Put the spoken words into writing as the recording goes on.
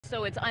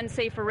so it's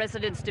unsafe for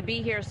residents to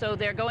be here. So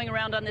they're going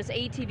around on this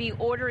ATV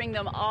ordering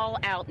them all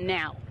out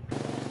now.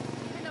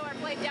 Even though our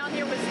flight down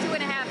here was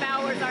 2.5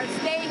 hours, our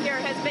stay here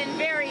has been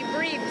very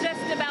brief,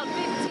 just about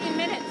 15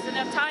 minutes,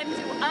 enough time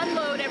to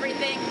unload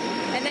everything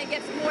and then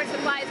get some more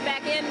supplies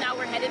back in. Now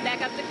we're headed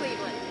back up to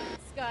Cleveland.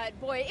 Scott,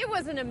 boy, it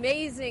was an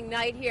amazing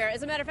night here.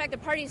 As a matter of fact, the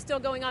party's still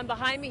going on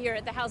behind me here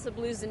at the House of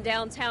Blues in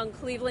downtown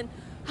Cleveland.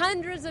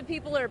 Hundreds of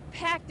people are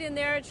packed in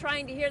there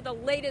trying to hear the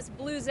latest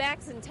blues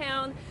acts in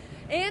town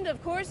and,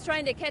 of course,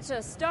 trying to catch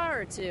a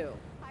star or two.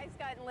 Hi,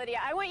 Scott and Lydia.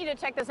 I want you to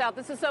check this out.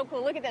 This is so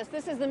cool. Look at this.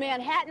 This is the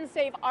Manhattan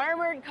Safe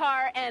armored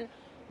car, and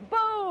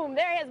boom,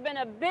 there has been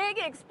a big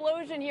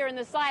explosion here in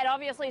the side.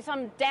 Obviously,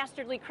 some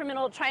dastardly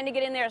criminal trying to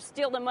get in there,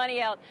 steal the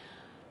money out.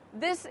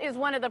 This is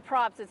one of the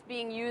props that's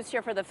being used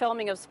here for the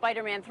filming of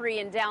Spider-Man 3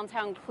 in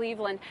downtown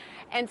Cleveland.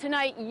 And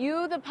tonight,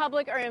 you, the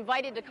public, are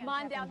invited to come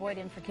on down. Katherine Boyd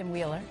in for Kim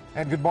Wheeler.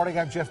 And good morning,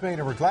 I'm Jeff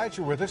Maynard. We're glad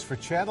you're with us for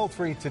Channel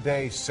 3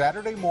 today,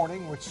 Saturday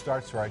morning, which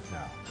starts right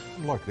now.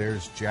 Look,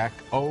 there's Jack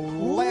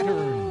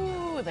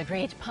O'Lantern. Ooh, the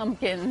great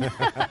pumpkin.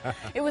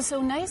 It was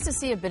so nice to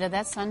see a bit of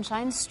that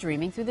sunshine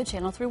streaming through the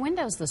Channel 3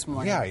 windows this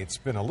morning. Yeah, it's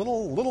been a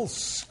little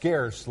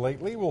scarce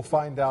lately. We'll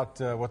find out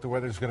what the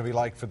weather's going to be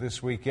like for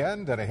this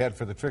weekend and ahead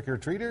for the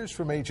trick-or-treaters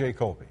from A.J.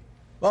 Colby.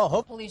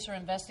 Well, police are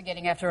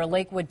investigating after a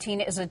Lakewood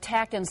teen is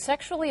attacked and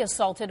sexually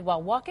assaulted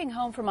while walking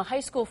home from a high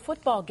school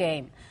football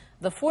game.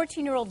 The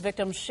 14-year-old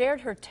victim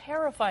shared her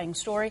terrifying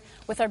story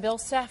with our Bill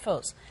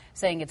Saffos,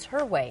 saying it's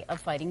her way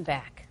of fighting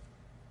back.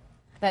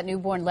 That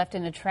newborn left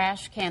in a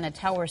trash can at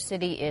Tower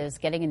City is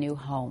getting a new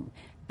home.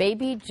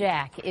 Baby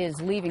Jack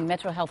is leaving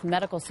Metro Health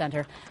Medical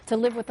Center to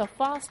live with a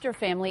foster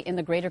family in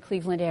the greater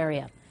Cleveland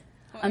area.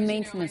 A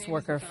maintenance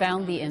worker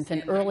found the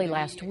infant early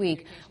last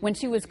week when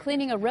she was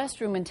cleaning a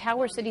restroom in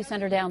Tower City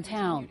Center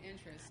downtown.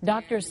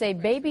 Doctors say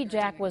baby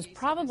Jack was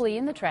probably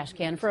in the trash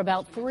can for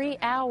about 3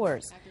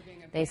 hours.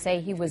 They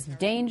say he was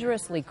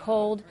dangerously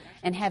cold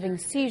and having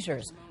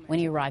seizures when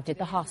he arrived at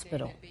the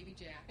hospital.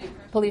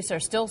 Police are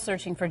still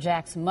searching for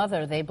Jack's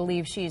mother. They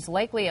believe she's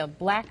likely a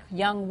black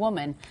young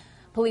woman.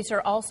 Police are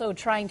also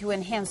trying to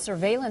enhance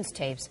surveillance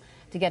tapes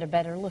to get a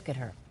better look at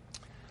her.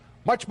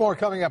 Much more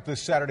coming up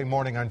this Saturday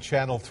morning on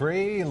Channel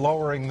 3,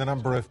 lowering the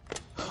number of...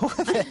 What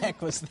the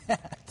heck was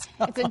that?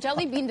 It's a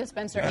jelly bean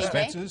dispenser, AJ.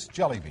 Dispenses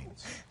jelly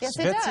beans. Yes,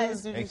 it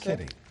does. A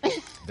kitty.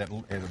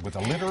 With a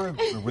litter,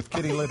 with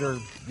kitty litter,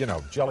 you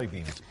know, jelly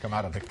beans come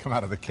out of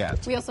the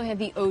cat. We also have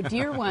the oh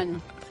dear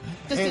one,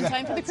 just in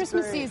time for the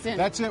Christmas season.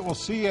 That's it. We'll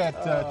see you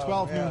at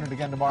 12 noon and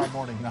again tomorrow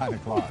morning, 9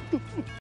 o'clock.